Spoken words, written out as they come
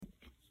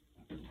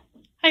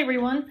Hi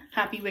everyone,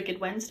 happy Wicked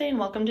Wednesday and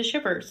welcome to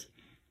Shivers.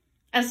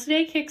 As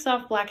today kicks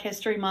off Black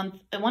History Month,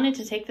 I wanted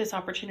to take this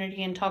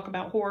opportunity and talk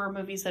about horror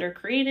movies that are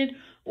created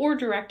or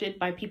directed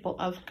by people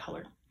of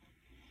color.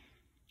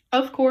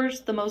 Of course,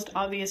 the most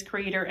obvious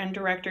creator and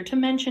director to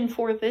mention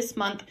for this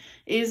month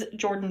is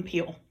Jordan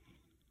Peele.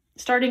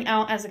 Starting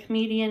out as a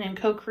comedian and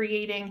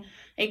co-creating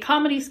a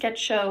comedy sketch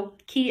show,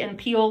 Key and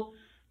Peele,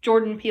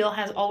 Jordan Peele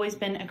has always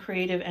been a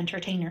creative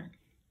entertainer.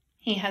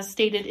 He has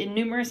stated in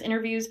numerous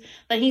interviews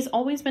that he's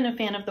always been a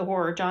fan of the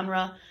horror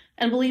genre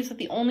and believes that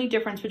the only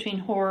difference between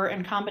horror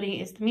and comedy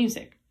is the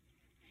music.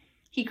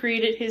 He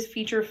created his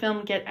feature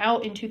film Get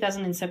Out in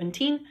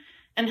 2017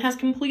 and has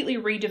completely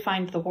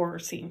redefined the horror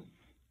scene.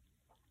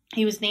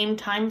 He was named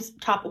Time's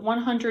Top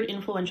 100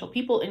 Influential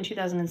People in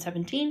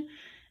 2017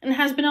 and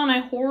has been on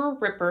a horror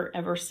ripper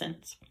ever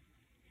since.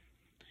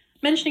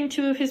 Mentioning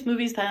two of his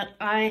movies that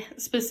I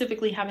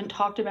specifically haven't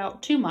talked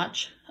about too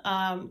much,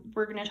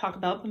 we're going to talk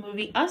about the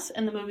movie Us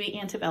and the movie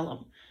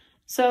Antebellum.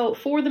 So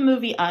for the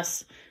movie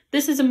Us,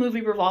 this is a movie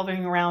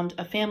revolving around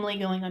a family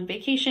going on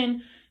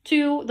vacation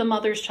to the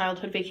mother's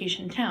childhood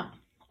vacation town,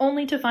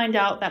 only to find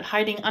out that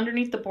hiding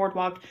underneath the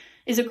boardwalk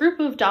is a group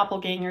of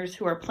doppelgangers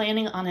who are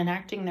planning on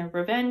enacting their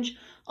revenge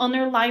on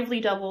their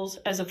lively doubles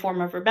as a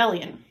form of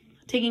rebellion,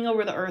 taking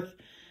over the earth,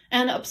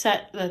 and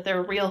upset that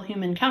their real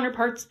human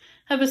counterparts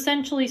have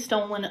essentially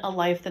stolen a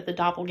life that the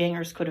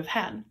doppelgangers could have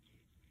had.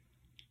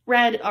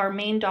 Red, our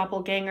main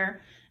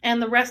doppelganger,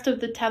 and the rest of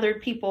the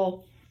tethered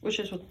people, which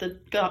is what the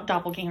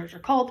doppelgangers are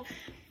called,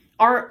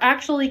 are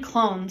actually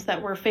clones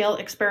that were failed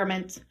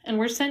experiments and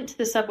were sent to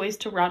the subways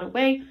to rot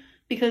away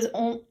because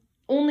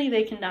only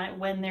they can die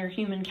when their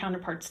human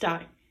counterparts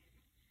die.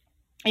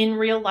 In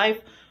real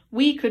life,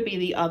 we could be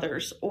the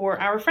others, or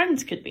our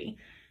friends could be.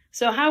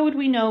 So how would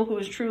we know who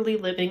is truly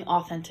living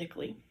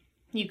authentically?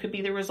 You could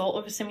be the result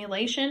of a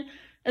simulation,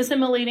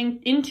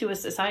 assimilating into a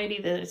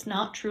society that is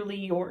not truly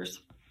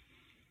yours.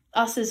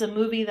 Us is a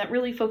movie that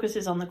really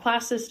focuses on the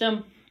class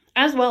system,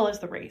 as well as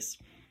the race.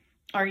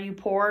 Are you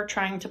poor,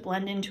 trying to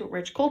blend into a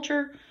rich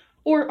culture,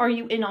 or are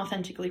you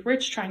inauthentically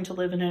rich, trying to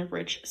live in a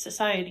rich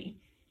society?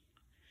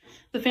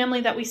 The family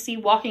that we see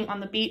walking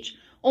on the beach,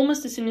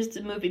 almost as soon as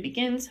the movie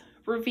begins,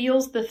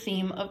 reveals the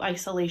theme of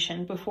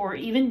isolation before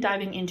even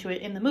diving into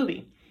it in the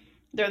movie.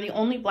 They're the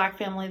only Black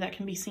family that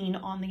can be seen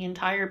on the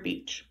entire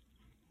beach.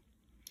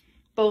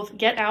 Both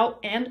Get Out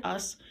and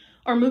Us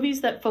are movies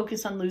that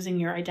focus on losing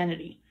your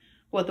identity,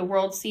 what the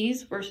world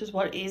sees versus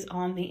what is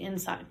on the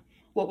inside.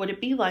 What would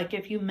it be like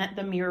if you met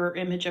the mirror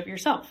image of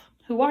yourself?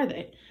 Who are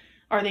they?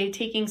 Are they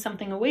taking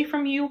something away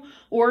from you,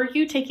 or are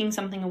you taking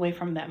something away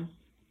from them?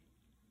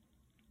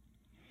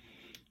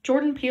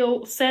 Jordan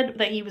Peele said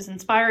that he was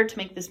inspired to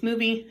make this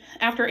movie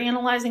after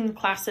analyzing the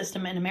class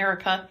system in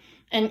America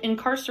and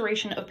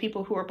incarceration of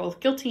people who are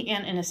both guilty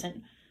and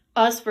innocent,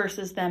 us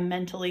versus them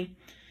mentally,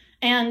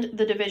 and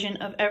the division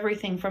of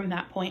everything from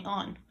that point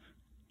on.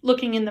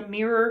 Looking in the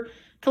mirror,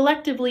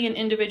 collectively and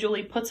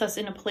individually, puts us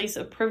in a place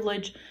of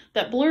privilege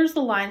that blurs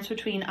the lines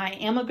between I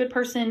am a good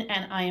person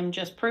and I am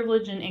just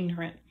privileged and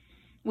ignorant.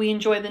 We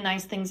enjoy the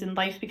nice things in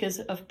life because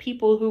of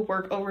people who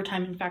work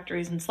overtime in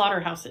factories and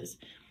slaughterhouses.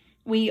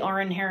 We are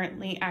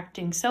inherently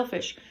acting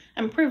selfish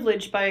and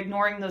privileged by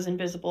ignoring those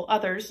invisible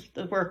others,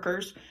 the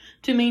workers,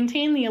 to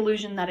maintain the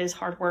illusion that is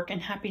hard work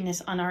and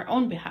happiness on our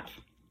own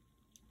behalf.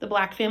 The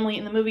Black family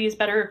in the movie is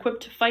better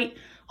equipped to fight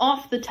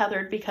off the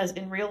tethered because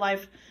in real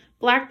life,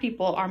 Black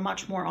people are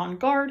much more on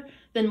guard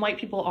than white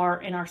people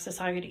are in our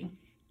society.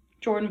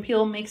 Jordan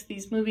Peele makes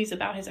these movies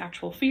about his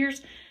actual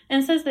fears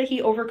and says that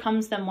he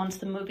overcomes them once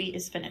the movie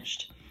is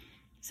finished,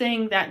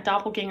 saying that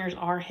doppelgangers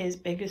are his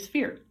biggest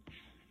fear.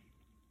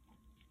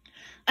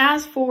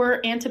 As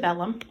for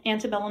Antebellum,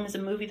 Antebellum is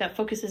a movie that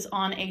focuses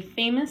on a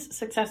famous,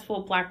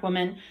 successful Black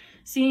woman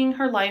seeing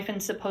her life in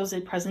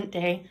supposed present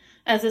day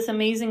as this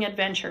amazing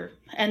adventure,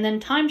 and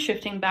then time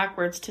shifting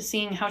backwards to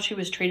seeing how she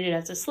was treated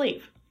as a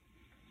slave.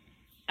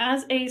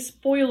 As a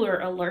spoiler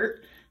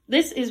alert,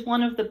 this is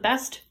one of the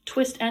best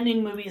twist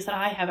ending movies that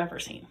I have ever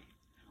seen,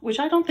 which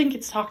I don't think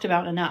it's talked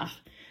about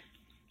enough.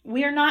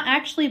 We are not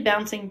actually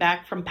bouncing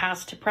back from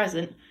past to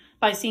present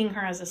by seeing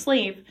her as a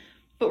slave,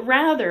 but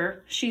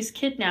rather she's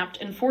kidnapped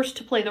and forced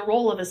to play the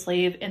role of a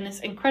slave in this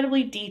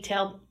incredibly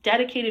detailed,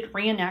 dedicated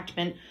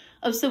reenactment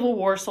of Civil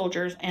War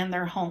soldiers and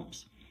their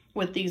homes,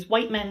 with these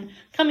white men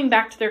coming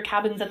back to their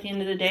cabins at the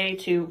end of the day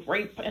to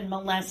rape and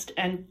molest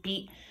and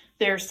beat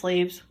their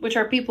slaves, which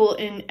are people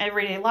in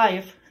everyday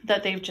life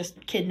that they've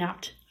just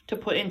kidnapped to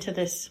put into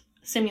this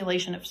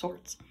simulation of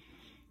sorts.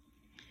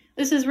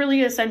 This is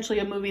really essentially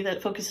a movie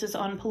that focuses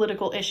on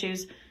political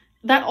issues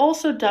that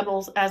also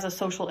doubles as a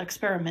social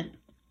experiment.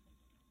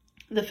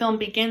 The film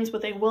begins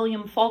with a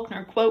William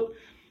Faulkner quote,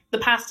 "The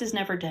past is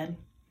never dead."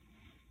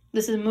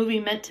 This is a movie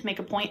meant to make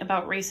a point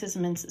about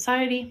racism in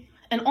society,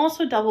 and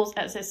also doubles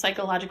as a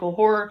psychological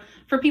horror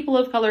for people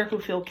of color who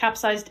feel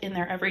capsized in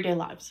their everyday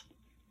lives.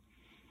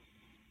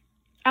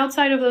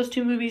 Outside of those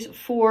two movies,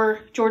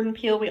 for Jordan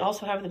Peele, we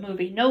also have the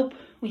movie Nope,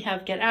 we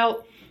have Get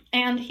Out,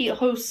 and he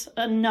hosts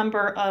a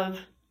number of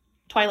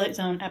Twilight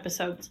Zone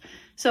episodes.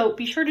 So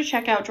be sure to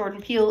check out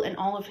Jordan Peele and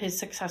all of his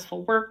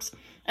successful works,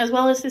 as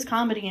well as his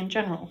comedy in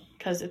general,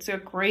 because it's a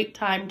great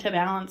time to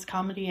balance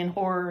comedy and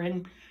horror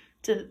and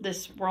to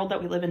this world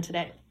that we live in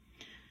today.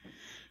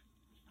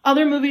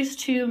 Other movies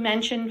to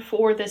mention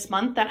for this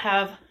month that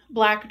have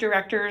Black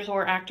directors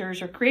or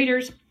actors or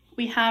creators,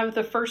 we have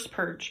The First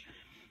Purge.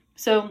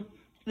 So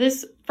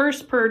this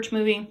First Purge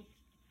movie,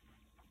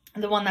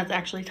 the one that's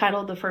actually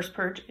titled The First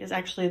Purge, is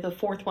actually the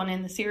fourth one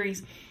in the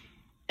series.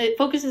 It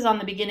focuses on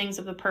the beginnings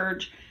of the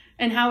Purge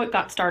and how it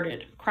got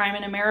started. Crime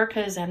in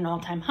America is at an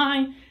all-time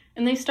high,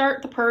 and they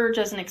start the Purge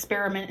as an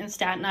experiment in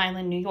Staten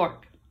Island, New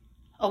York.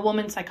 A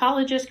woman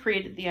psychologist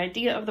created the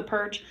idea of the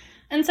Purge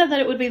and said that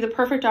it would be the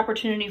perfect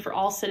opportunity for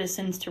all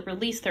citizens to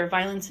release their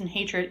violence and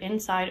hatred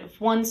inside of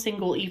one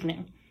single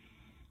evening.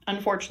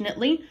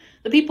 Unfortunately,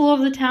 the people of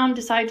the town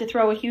decide to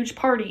throw a huge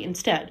party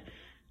instead,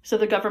 so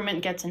the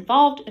government gets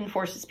involved and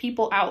forces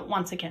people out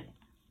once again.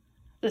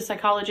 The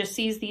psychologist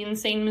sees the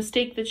insane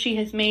mistake that she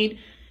has made,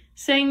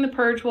 saying the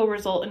Purge will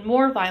result in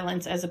more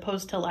violence as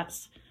opposed to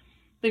less.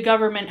 The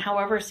government,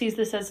 however, sees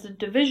this as a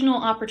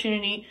divisional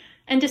opportunity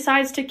and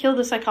decides to kill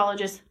the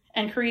psychologist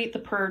and create the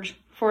Purge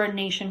for a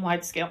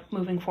nationwide scale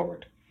moving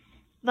forward.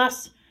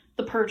 Thus,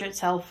 the Purge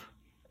itself,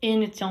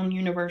 in its own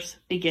universe,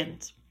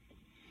 begins.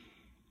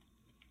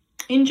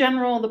 In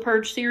general, the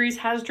Purge series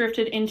has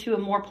drifted into a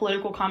more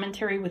political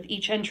commentary with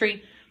each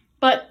entry,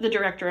 but the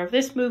director of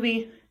this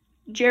movie,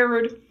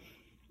 Gerard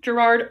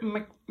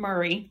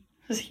McMurray,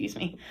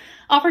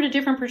 offered a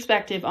different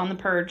perspective on the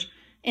Purge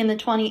in the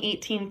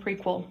 2018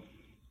 prequel.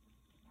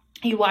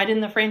 He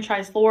widened the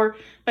franchise lore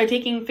by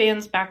taking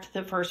fans back to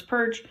the first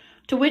Purge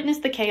to witness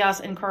the chaos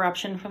and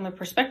corruption from the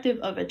perspective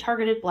of a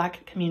targeted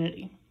Black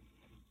community.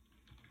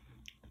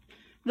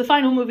 The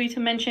final movie to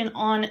mention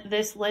on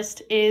this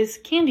list is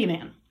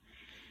Candyman.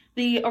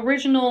 The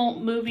original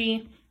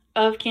movie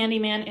of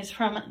Candyman is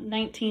from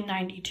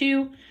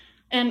 1992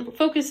 and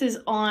focuses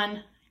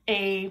on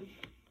a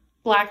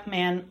Black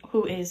man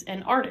who is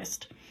an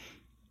artist.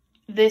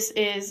 This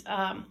is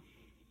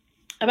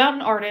about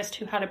an artist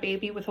who had a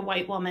baby with a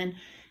white woman,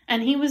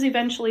 and he was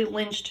eventually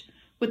lynched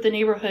with the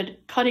neighborhood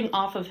cutting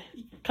off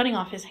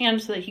his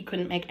hand so that he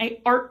couldn't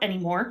make art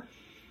anymore.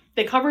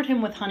 They covered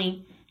him with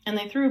honey, and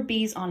they threw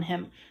bees on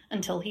him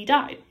until he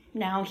died.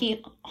 Now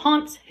he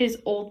haunts his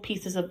old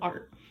pieces of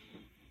art.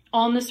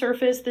 On the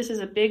surface, this is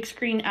a big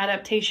screen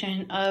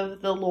adaptation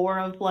of the lore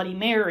of Bloody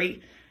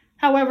Mary.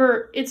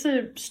 However, it's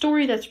a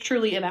story that's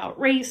truly about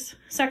race,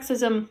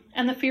 sexism,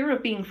 and the fear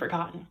of being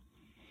forgotten.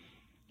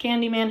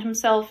 Candyman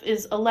himself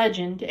is a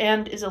legend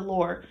and is a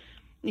lore.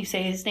 You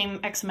say his name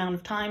X amount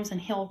of times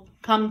and he'll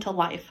come to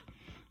life.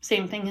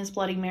 Same thing as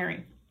Bloody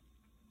Mary.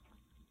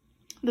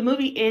 The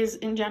movie is,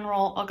 in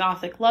general, a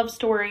gothic love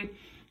story.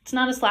 It's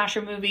not a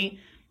slasher movie,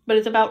 but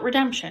it's about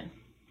redemption.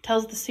 It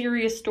tells the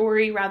serious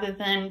story rather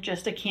than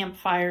just a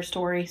campfire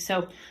story.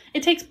 So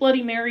it takes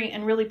Bloody Mary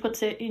and really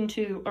puts it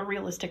into a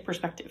realistic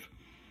perspective.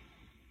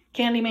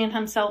 Candyman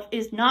himself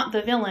is not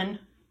the villain,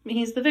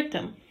 he's the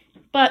victim.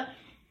 But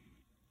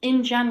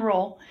in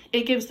general,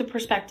 it gives the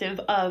perspective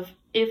of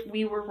if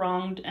we were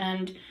wronged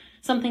and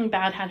something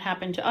bad had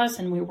happened to us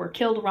and we were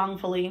killed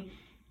wrongfully,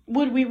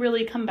 would we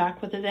really come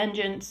back with a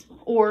vengeance,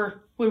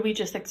 or would we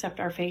just accept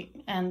our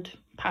fate and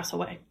pass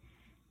away?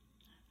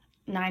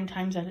 9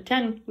 times out of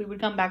 10, we would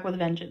come back with a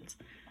vengeance.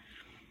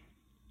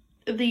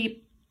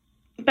 The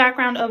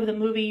background of the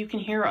movie, you can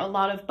hear a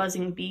lot of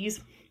buzzing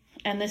bees,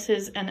 and this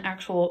is an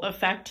actual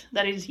effect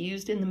that is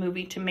used in the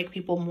movie to make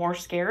people more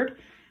scared,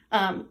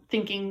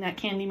 thinking that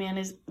Candyman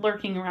is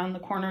lurking around the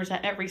corners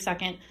at every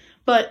second,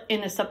 but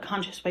in a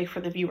subconscious way for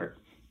the viewer.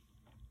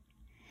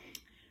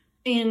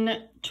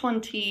 In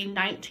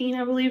 2019,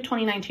 I believe,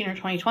 2019 or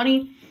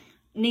 2020,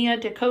 Nia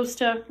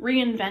DaCosta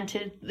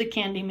reinvented the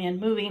Candyman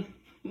movie.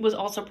 It was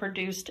also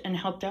produced and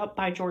helped out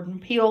by Jordan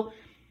Peele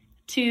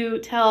to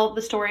tell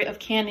the story of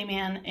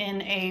Candyman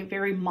in a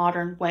very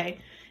modern way.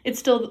 It's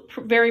still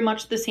very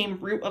much the same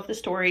root of the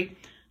story,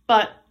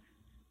 but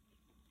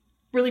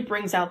really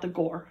brings out the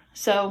gore.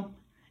 So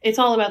it's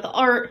all about the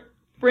art,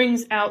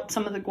 brings out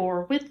some of the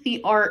gore with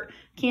the art.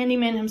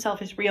 Candyman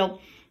himself is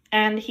real,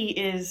 and he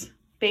is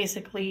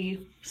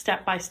basically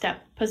step by step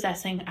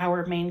possessing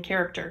our main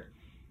character.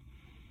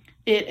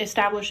 It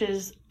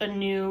establishes a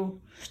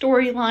new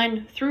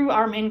storyline through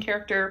our main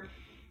character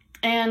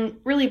and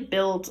really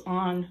builds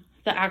on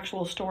the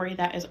actual story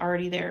that is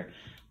already there,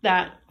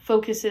 that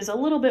focuses a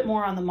little bit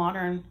more on the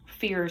modern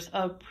fears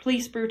of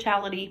police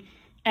brutality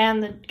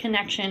and the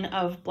connection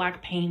of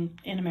Black pain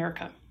in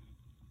America.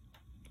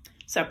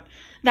 So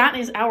that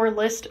is our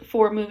list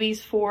for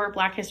movies for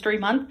Black History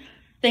Month.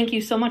 Thank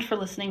you so much for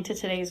listening to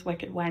today's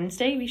Wicked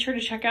Wednesday. Be sure to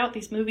check out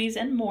these movies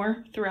and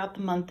more throughout the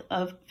month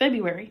of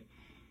February.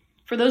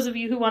 For those of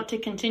you who want to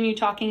continue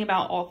talking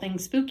about all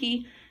things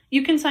spooky,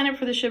 you can sign up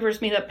for the Shivers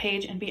Meetup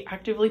page and be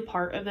actively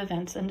part of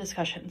events and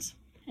discussions.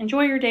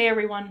 Enjoy your day,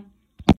 everyone.